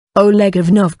Oleg of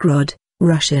Novgorod,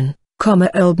 Russian,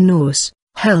 Old Norse,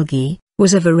 Helgi,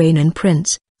 was a Varangian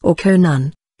prince, or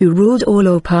konung, who ruled all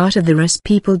or part of the Rus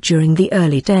people during the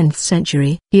early 10th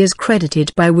century. He is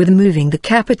credited with moving the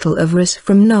capital of Rus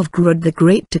from Novgorod the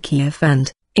Great to Kiev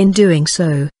and, in doing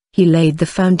so, he laid the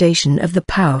foundation of the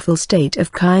powerful state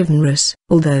of Kievan Rus.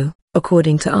 Although,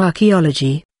 according to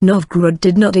archaeology, Novgorod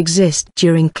did not exist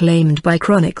during claimed by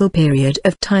chronicle period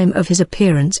of time of his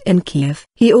appearance in Kiev.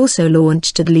 He also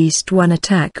launched at least one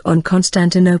attack on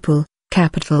Constantinople,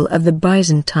 capital of the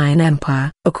Byzantine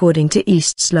Empire. According to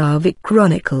East Slavic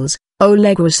chronicles,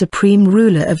 Oleg was supreme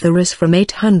ruler of the Rus from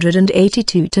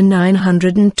 882 to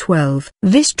 912.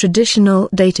 This traditional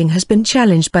dating has been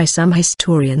challenged by some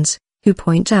historians, who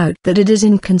point out that it is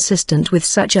inconsistent with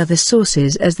such other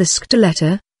sources as the Schechter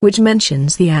Letter, which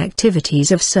mentions the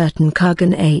activities of certain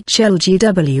khagan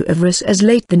HLGW of Rus as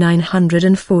late the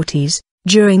 940s,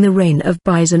 during the reign of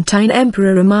Byzantine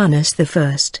Emperor Romanus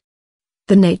I.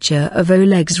 The nature of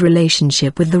Oleg's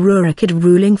relationship with the Rurikid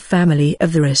ruling family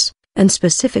of the Rus, and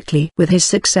specifically with his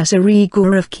successor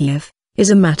Igor of Kiev,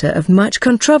 is a matter of much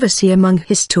controversy among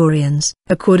historians.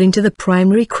 According to the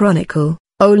primary chronicle,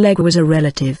 Oleg was a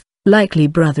relative, likely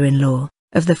brother-in-law,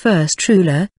 of the first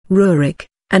ruler, Rurikid,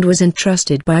 and was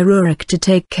entrusted by Rurikid to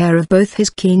take care of both his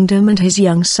kingdom and his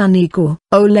young son Igor.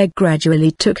 Oleg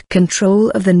gradually took control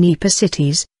of the Dnieper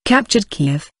cities, captured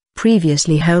Kiev,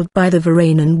 previously held by the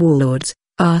Varangian warlords,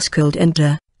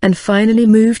 Rurikid and finally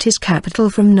moved his capital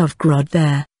from Novgorod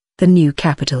there. The new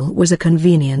capital was a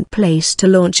convenient place to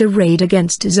launch a raid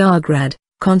against Tsargrad,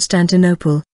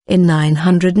 Constantinople, in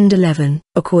 911.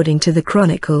 According to the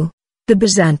chronicle, the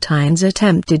Byzantines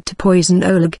attempted to poison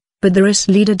Oleg, but the Rus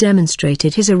leader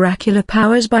demonstrated his oracular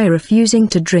powers by refusing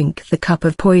to drink the cup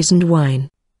of poisoned wine.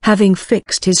 Having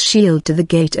fixed his shield to the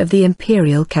gate of the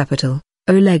imperial capital,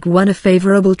 Oleg won a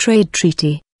favorable trade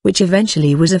treaty, which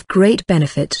eventually was of great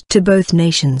benefit to both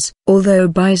nations. Although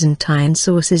Byzantine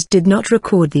sources did not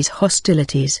record these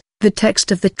hostilities, the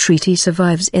text of the treaty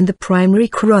survives in the primary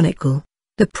chronicle.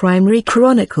 The primary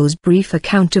chronicle's brief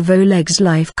account of Oleg's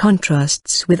life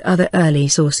contrasts with other early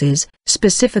sources,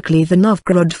 specifically the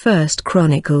Novgorod First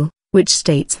Chronicle, which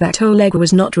states that Oleg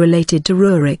was not related to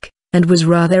Rurikid, and was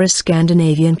rather a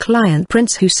Scandinavian client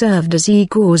prince who served as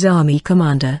Igor's army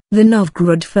commander. The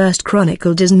Novgorod First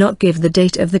Chronicle does not give the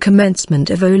date of the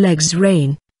commencement of Oleg's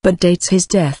reign, but dates his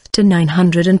death to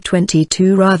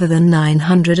 922 rather than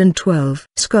 912.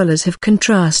 Scholars have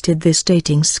contrasted this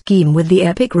dating scheme with the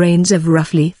epic reigns of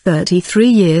roughly 33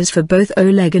 years for both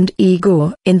Oleg and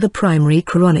Igor in the primary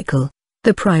chronicle.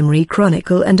 The primary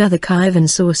chronicle and other Kievan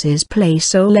sources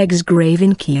place Oleg's grave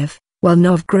in Kiev, while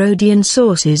Novgorodian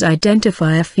sources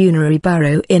identify a funerary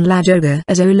barrow in Ladoga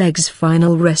as Oleg's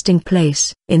final resting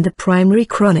place. In the primary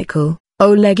chronicle,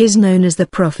 Oleg is known as the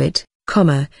prophet,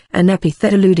 an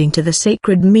epithet alluding to the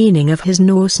sacred meaning of his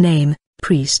Norse name,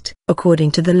 priest.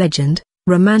 According to the legend,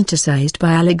 romanticized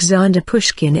by Alexander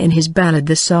Pushkin in his ballad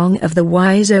The Song of the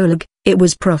Wise Oleg, it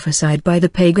was prophesied by the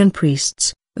pagan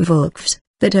priests, Volkhvs,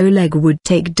 that Oleg would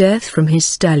take death from his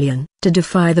stallion. To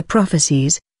defy the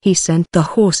prophecies, he sent the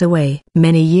horse away.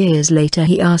 Many years later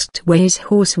he asked where his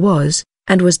horse was,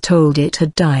 and was told it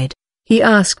had died. He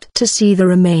asked to see the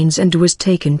remains and was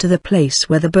taken to the place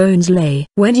where the bones lay.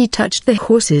 When he touched the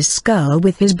horse's skull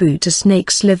with his boot, a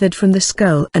snake slithered from the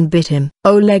skull and bit him.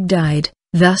 Oleg died,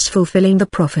 thus fulfilling the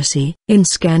prophecy. In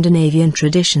Scandinavian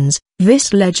traditions,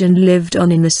 this legend lived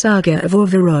on in the saga of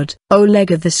Novgorod.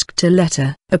 Oleg of the Schechter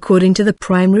Letter. According to the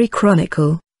primary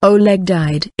chronicle, Oleg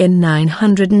died in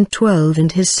 912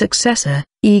 and his successor,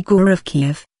 Igor of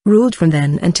Kiev, ruled from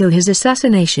then until his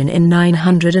assassination in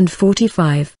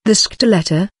 945. The Schechter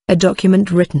Letter, a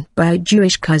document written by a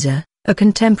Jewish Khazar, a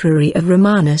contemporary of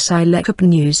Romanus I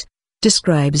News,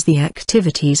 describes the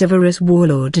activities of a Rus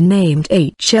warlord named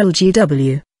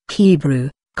HLGW, Hebrew,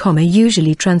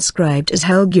 usually transcribed as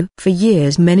Helgi. For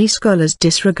years many scholars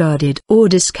disregarded or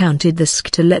discounted the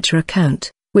Schechter Letter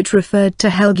account, which referred to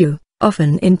Helgi,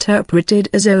 often interpreted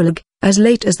as Oleg, as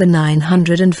late as the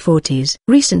 940s.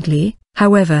 Recently,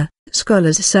 however,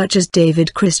 scholars such as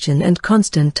David Christian and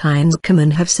Konstantin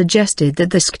Kievan have suggested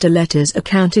that the Schechter Letter's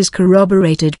account is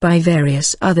corroborated by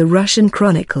various other Russian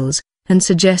chronicles, and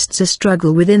suggests a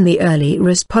struggle within the early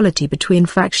Rus polity between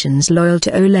factions loyal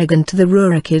to Oleg and to the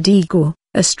Rurikid Igor,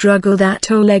 a struggle that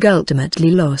Oleg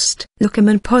ultimately lost.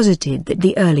 Kievan posited that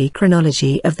the early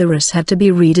chronology of the Rus had to be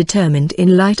redetermined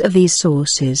in light of these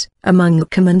sources. Among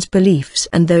Kievan's beliefs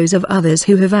and those of others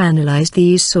who have analyzed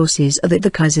these sources are that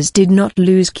the Khazars did not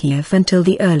lose Kiev until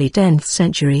the early 10th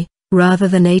century, rather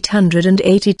than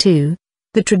 882,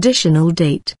 the traditional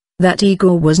date. that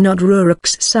Igor was not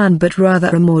Rurik's son but rather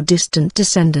a more distant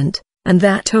descendant, and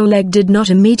that Oleg did not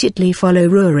immediately follow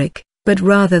Rurik, but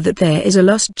rather that there is a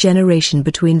lost generation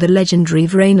between the legendary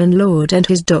Varangian lord and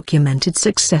his documented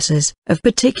successors. Of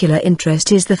particular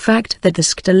interest is the fact that the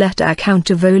Schechter Letter account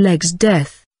of Oleg's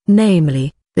death,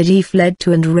 namely, that he fled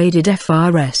to and raided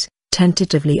Frs,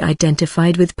 tentatively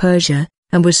identified with Persia,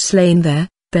 and was slain there,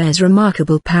 bears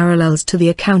remarkable parallels to the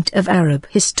account of Arab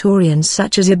historians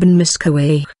such as Ibn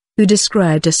Miskawayh, who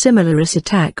described a similar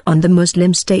attack on the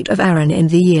Muslim state of Iran in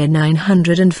the year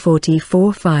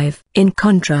 944-5. In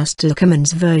contrast to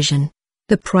Kievan's version,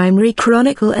 the primary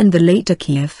chronicle and the later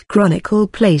Kiev chronicle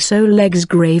place Oleg's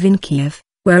grave in Kiev,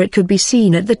 where it could be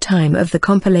seen at the time of the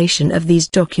compilation of these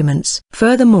documents.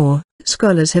 Furthermore,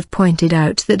 scholars have pointed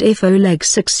out that if Oleg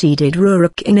succeeded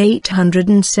Rurik in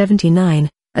 879,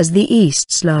 as the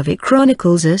East Slavic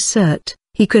chronicles assert,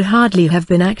 he could hardly have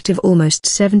been active almost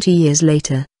 70 years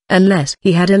later, unless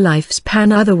he had a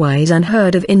lifespan otherwise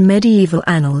unheard of in medieval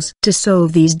annals. To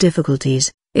solve these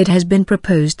difficulties, it has been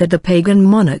proposed that the pagan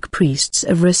monarch priests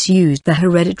of Rus used the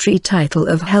hereditary title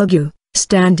of Helgi,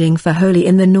 standing for holy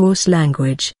in the Norse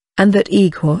language, and that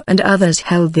Igor and others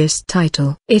held this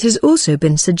title. It has also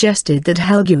been suggested that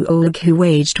Helgi Oleg, who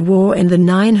waged war in the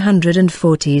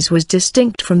 940s, was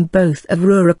distinct from both of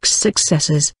Rurik's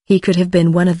successors. He could have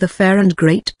been one of the fair and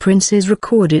great princes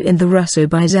recorded in the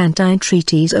Russo-Byzantine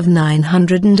treaties of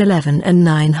 911 and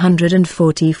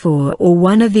 944, or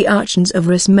one of the archons of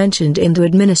Rus mentioned in the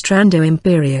Administrando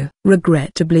Imperio.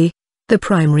 Regrettably, the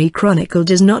primary chronicle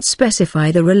does not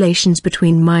specify the relations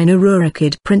between minor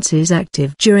Rurikid princes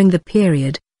active during the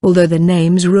period, although the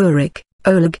names Rurik,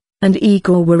 Oleg, and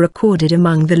Igor were recorded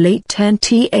among the late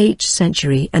 10th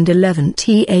century and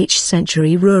 11th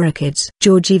century Rurikids.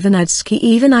 George Ivanadsky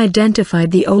even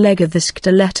identified the Oleg of the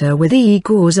Schechter Letter with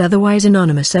Igor's otherwise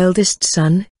anonymous eldest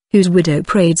son, whose widow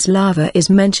Pradeslava is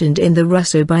mentioned in the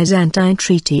Russo-Byzantine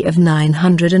Treaty of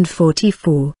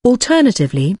 944.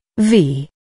 Alternatively, V.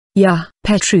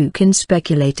 Petrukin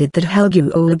speculated that Helgi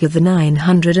Oleg of the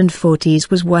 940s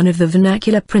was one of the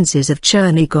vernacular princes of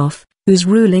Chernigov, whose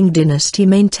ruling dynasty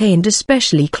maintained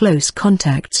especially close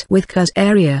contacts with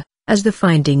Khazaria, as the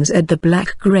findings at the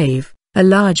Black Grave, a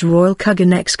large royal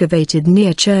khagan excavated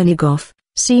near Chernigov,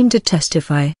 seem to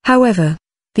testify. However,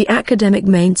 the academic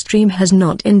mainstream has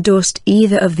not endorsed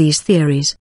either of these theories.